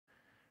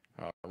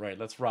All right,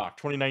 let's rock.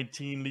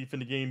 2019 Leaf in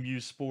the Game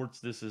Used Sports.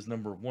 This is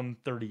number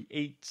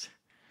 138.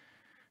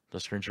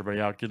 Let's screen everybody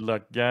out. Good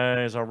luck,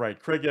 guys. All right,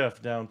 Craig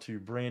F down to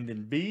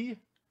Brandon B.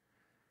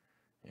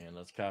 And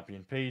let's copy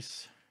and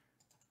paste.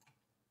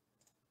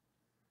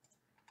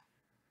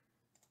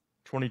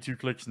 22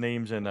 clicks,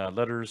 names, and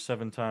letters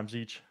 7 times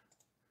each.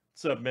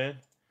 What's up, man?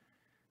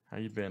 How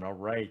you been? All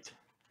right.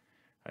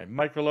 All right,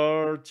 Michael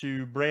R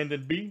to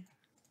Brandon B.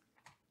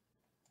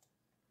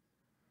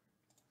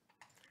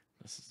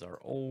 This is our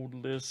old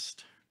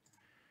list.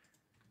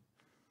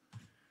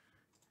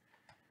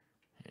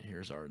 And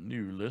here's our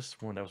new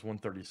list. One that was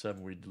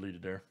 137 we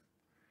deleted there.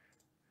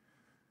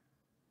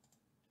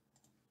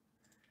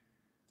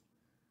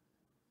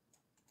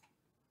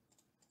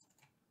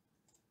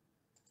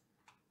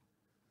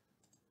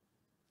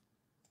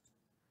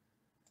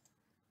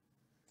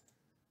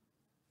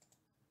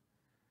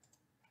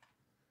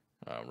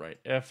 All right,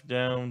 F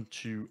down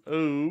to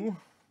O.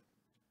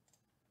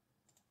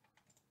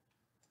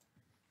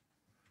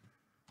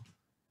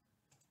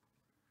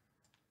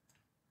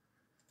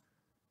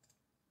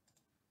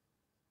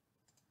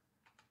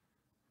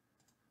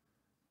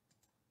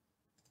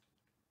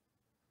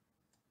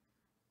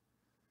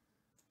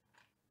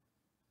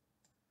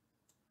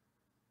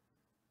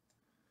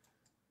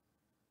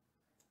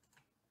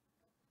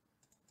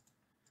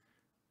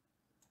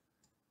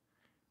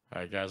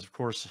 All right, guys, of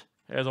course,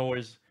 as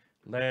always,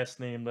 last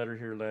name letter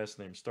here, last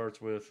name starts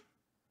with.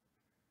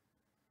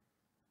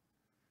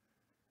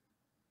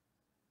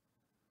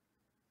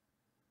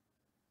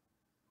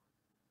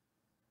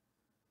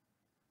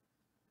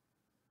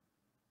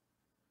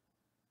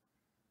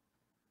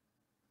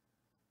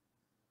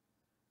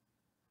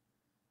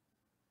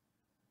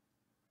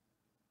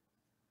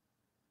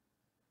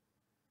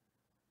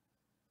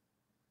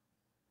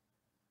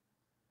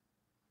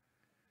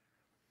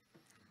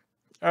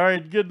 All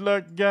right, good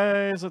luck,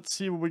 guys. Let's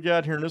see what we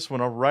got here in this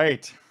one. All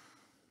right.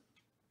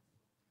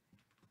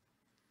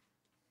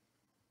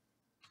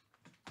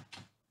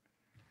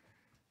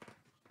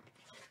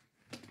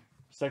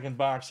 Second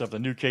box of the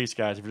new case,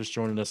 guys, if you're just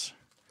joining us.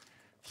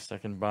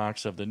 Second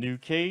box of the new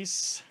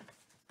case.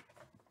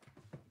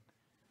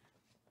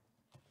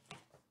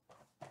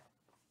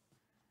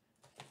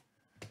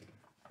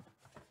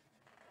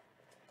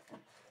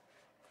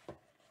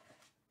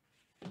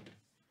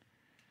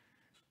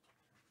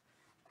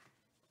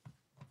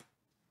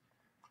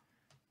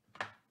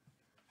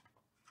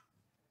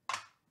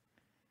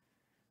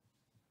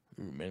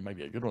 Ooh, man, it might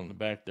be a good one in the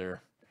back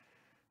there.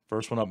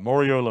 First one up,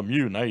 Mario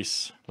Lemieux.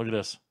 Nice. Look at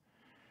this.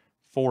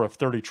 4 of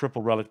 30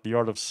 triple relic, the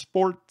art of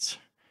sport.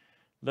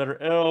 Letter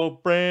L,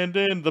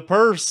 Brandon the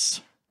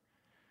Purse.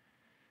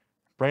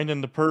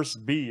 Brandon the Purse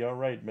B. All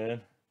right, man.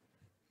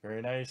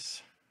 Very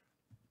nice.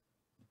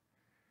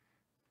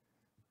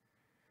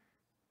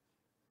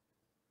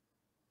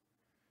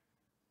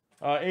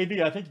 AD,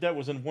 I think that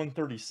was in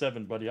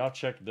 137, buddy. I'll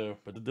check, though.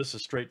 But this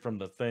is straight from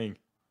the thing.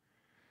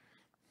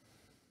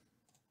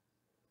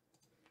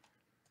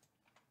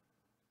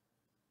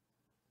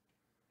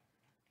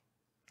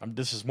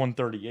 This is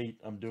 138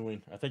 I'm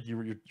doing. I think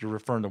you're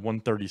referring to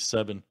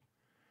 137.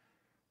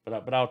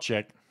 But I'll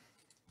check.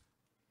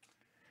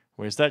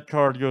 Anyways, that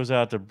card goes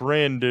out to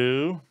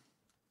Brando.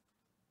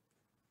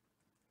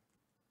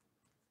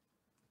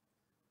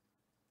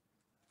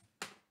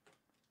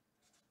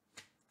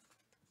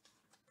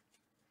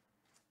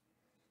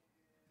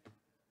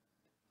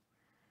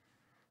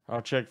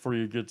 I'll check for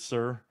you, good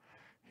sir.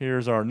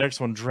 Here's our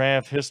next one,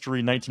 Draft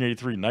History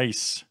 1983.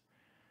 Nice.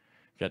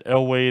 Got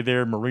Elway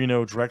there,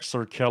 Marino,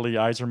 Drexler, Kelly,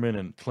 Iserman,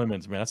 and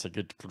Clemens. Man, that's a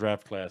good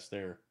draft class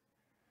there.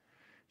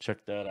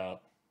 Check that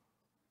out.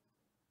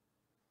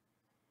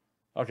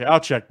 Okay, I'll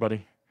check,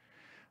 buddy.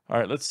 All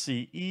right, let's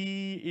see.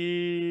 E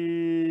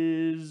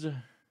is...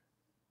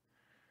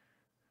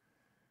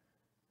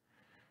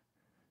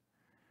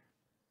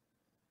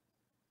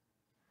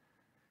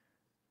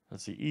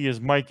 Let's see. E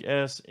is Mike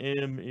S.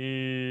 M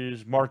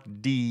is Mark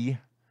D.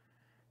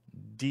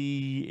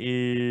 D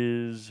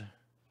is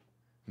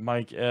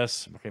Mike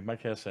S. Okay,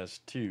 Mike S has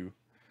 2.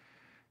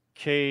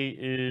 K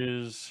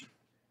is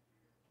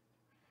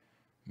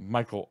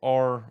Michael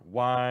R.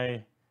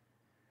 Y.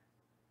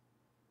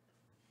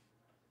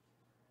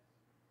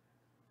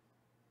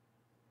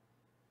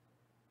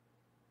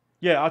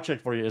 Yeah, I'll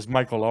check for you. Is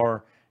Michael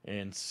R.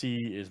 And C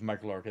is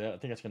Michael R. Okay, I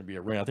think that's going to be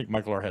a ring. I think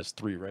Michael R. has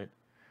 3, right?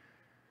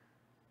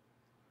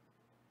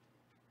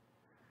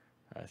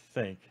 I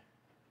think.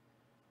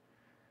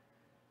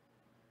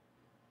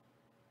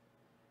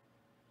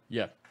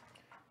 Yeah.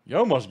 You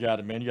almost got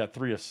it, man. You got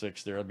 3 of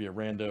 6 there. That'd be a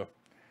rando.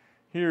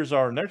 Here's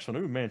our next one.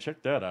 Ooh, man,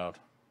 check that out.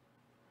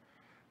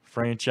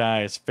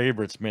 Franchise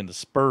favorites, man. The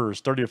Spurs,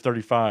 30 of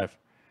 35.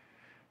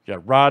 You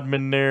got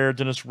Rodman there,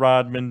 Dennis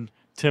Rodman,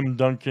 Tim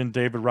Duncan,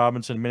 David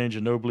Robinson, Manny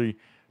Ginobili,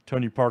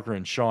 Tony Parker,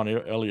 and Sean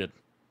Elliott.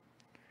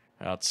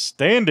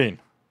 Outstanding.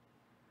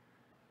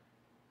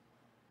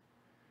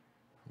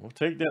 We'll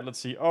take that. Let's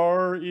see.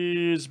 R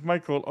is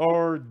Michael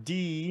R.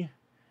 D.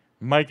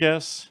 Mike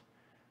S.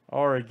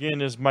 R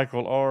again is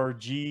Michael R.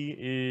 G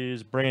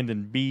is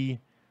Brandon B.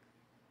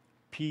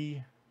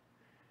 P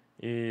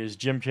is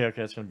Jim K.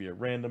 Okay, that's going to be a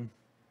random.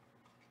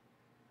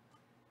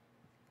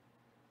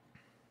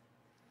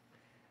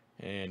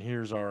 And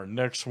here's our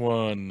next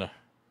one.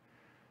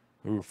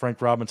 Ooh,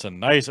 Frank Robinson.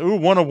 Nice. Ooh,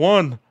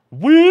 101.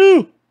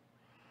 Woo!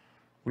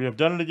 We have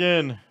done it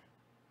again.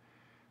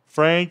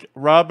 Frank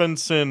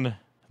Robinson,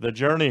 The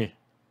Journey.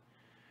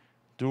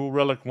 Dual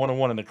Relic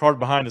 101. And the card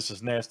behind us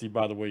is nasty,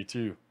 by the way,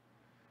 too.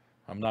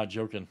 I'm not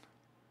joking.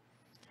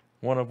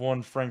 1 of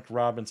 1, Frank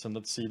Robinson.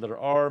 Let's see. Letter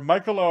R.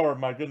 Michael R.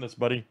 My goodness,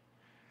 buddy.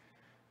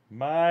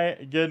 My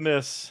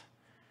goodness.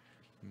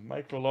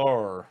 Michael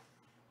R.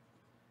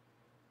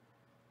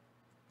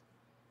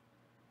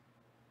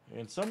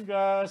 And some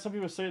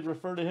people say it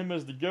refer to him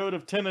as the GOAT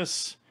of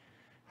tennis.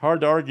 Hard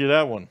to argue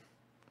that one.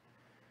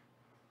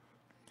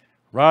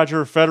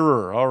 Roger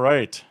Federer. All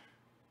right.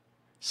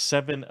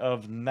 7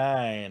 of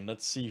 9.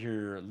 Let's see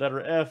here.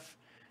 Letter F.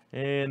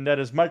 And that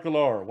is Michael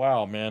R.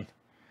 Wow, man.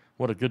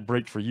 What a good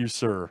break for you,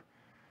 sir.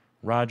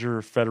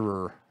 Roger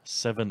Federer.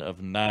 7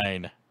 of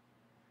 9.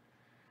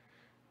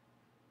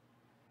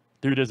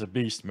 Dude is a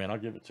beast, man. I'll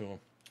give it to him.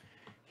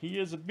 He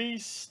is a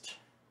beast.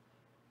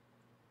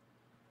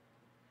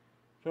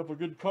 Couple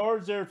good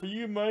cards there for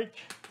you, Mike.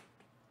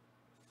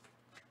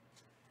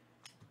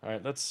 All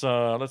right, let's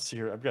see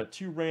here. I've got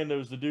 2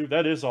 randos to do.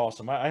 That is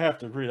awesome. I have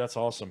to agree. That's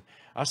awesome.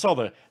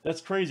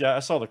 That's crazy. I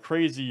saw the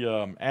crazy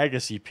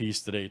Agassi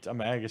piece today. I'm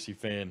an Agassi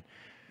fan.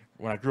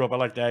 When I grew up, I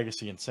liked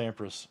Agassi and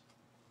Sampras.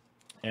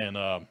 And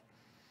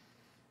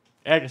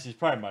Agassi's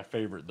probably my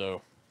favorite,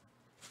 though.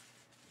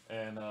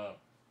 And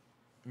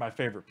my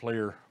favorite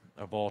player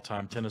of all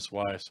time,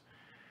 tennis-wise.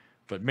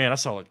 But, man, I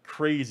saw a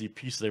crazy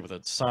piece today with a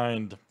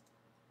signed...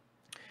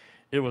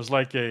 It was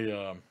like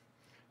a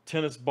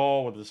tennis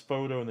ball with his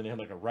photo, and then he had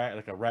like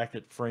a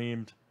racket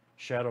framed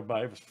shadow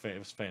by. It was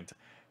fantastic.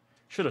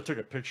 Should have took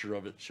a picture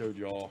of it, showed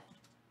y'all.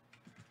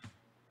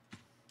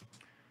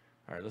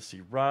 All right, let's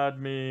see.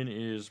 Rodman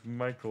is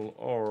Michael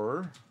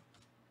R.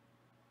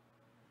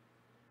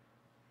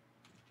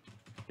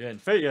 Yeah,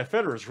 and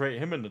Federer's great.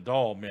 Him and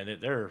Nadal, man,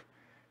 they're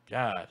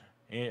God.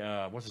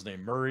 What's his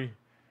name? Murray.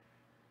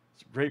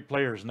 Great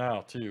players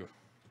now too.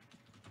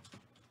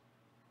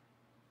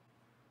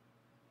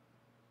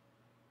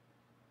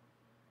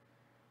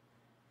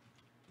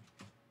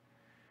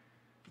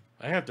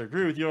 I have to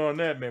agree with you on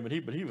that, man.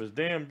 But he was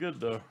damn good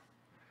though. All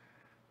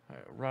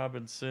right,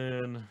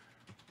 Robinson,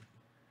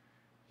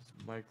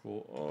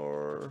 Michael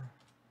R.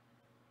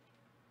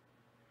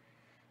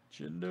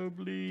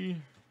 Ginobili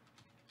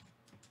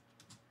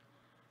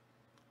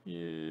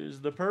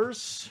is the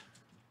purse.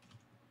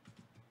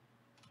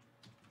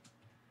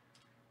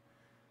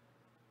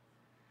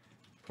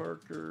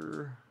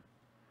 Parker,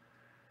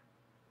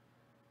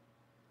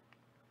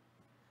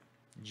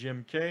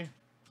 Jim K.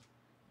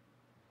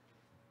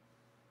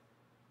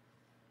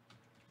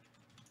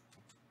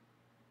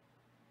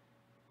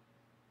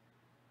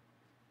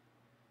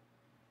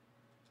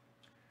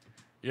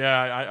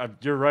 Yeah,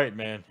 you're right,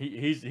 man. He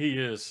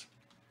is.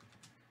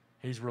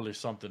 He's really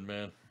something,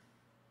 man.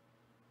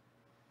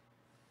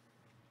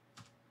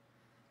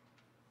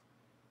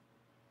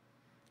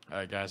 All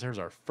right, guys, here's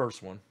our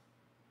first one.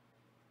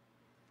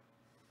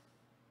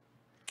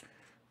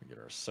 We get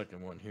our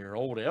second one here.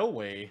 Old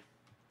Elway.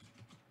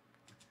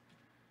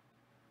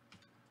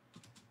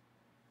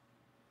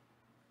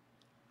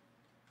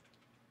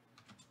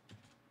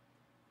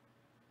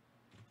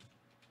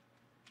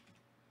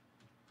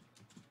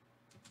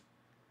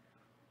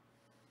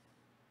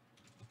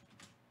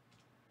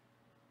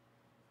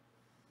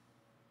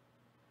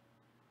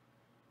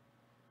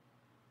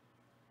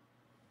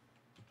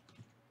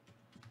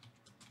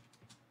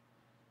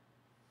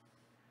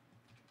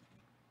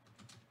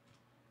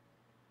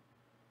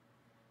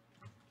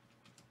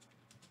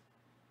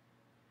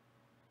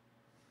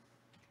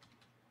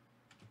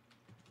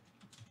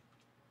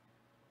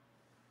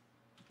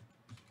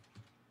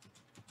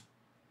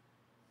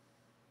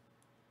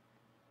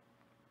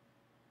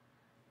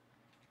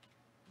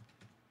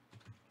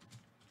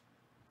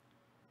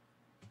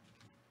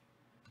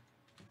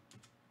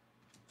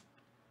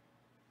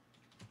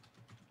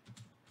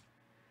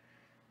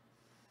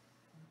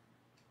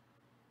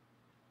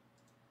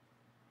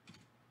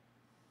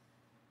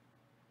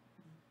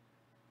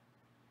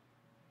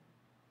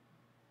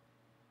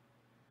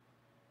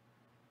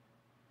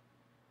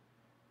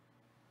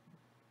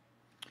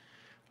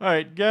 All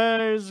right,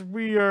 guys,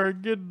 we are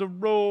good to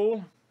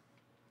roll.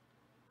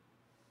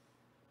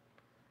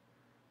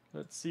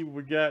 Let's see what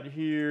we got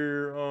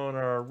here on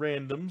our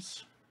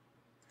randoms.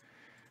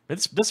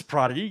 This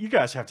product, you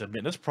guys have to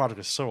admit, this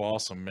product is so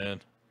awesome, man.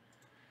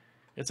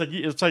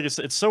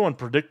 It's so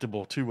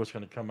unpredictable too. What's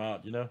going to come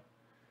out, you know?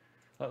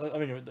 I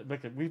mean,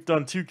 we've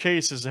done 2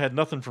 cases that had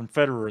nothing from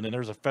Federer, and then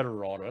there's a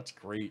Federer auto. That's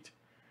great.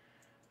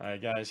 All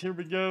right, guys, here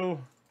we go.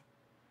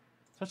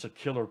 Such a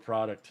killer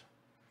product.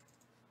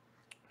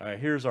 All right,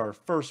 here's our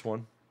first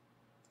one.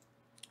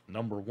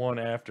 Number 1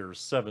 after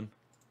 7.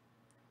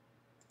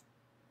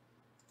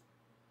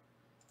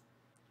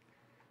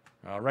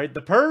 All right,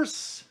 the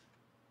purse.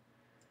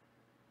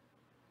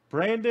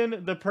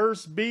 Brandon the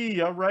Purse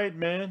B. All right,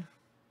 man.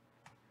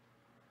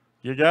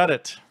 You got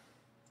it.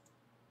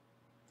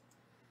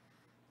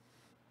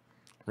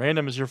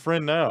 Random is your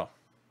friend now.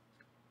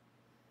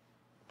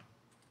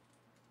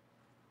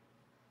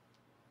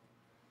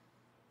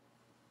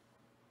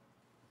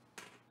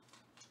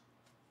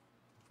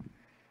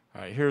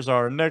 All right, here's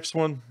our next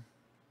one.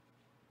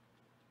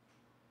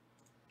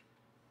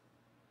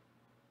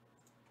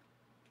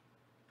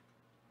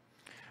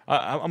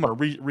 I'm going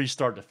to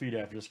restart the feed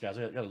after this, guys.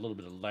 I got a little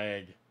bit of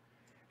lag.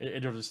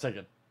 It'll just take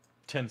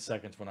 10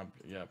 seconds when I'm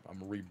going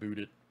to reboot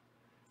it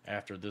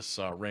after this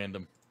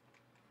random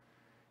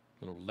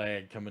little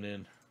lag coming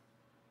in.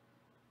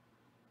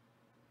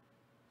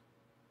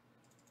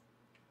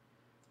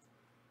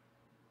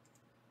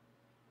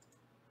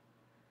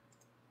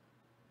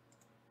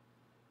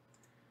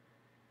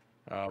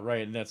 All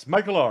right, and that's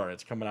Michael R.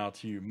 It's coming out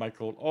to you,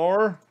 Michael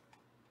R.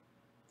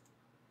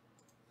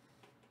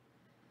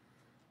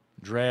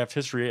 Draft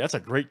history. That's a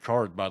great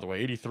card, by the way.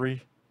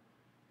 83.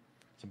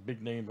 Some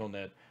big names on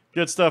that.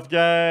 Good stuff,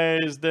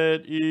 guys.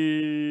 That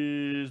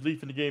is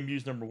Leaf in the Game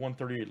used number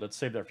 138. Let's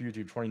save that for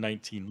YouTube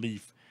 2019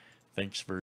 Leaf. Thanks for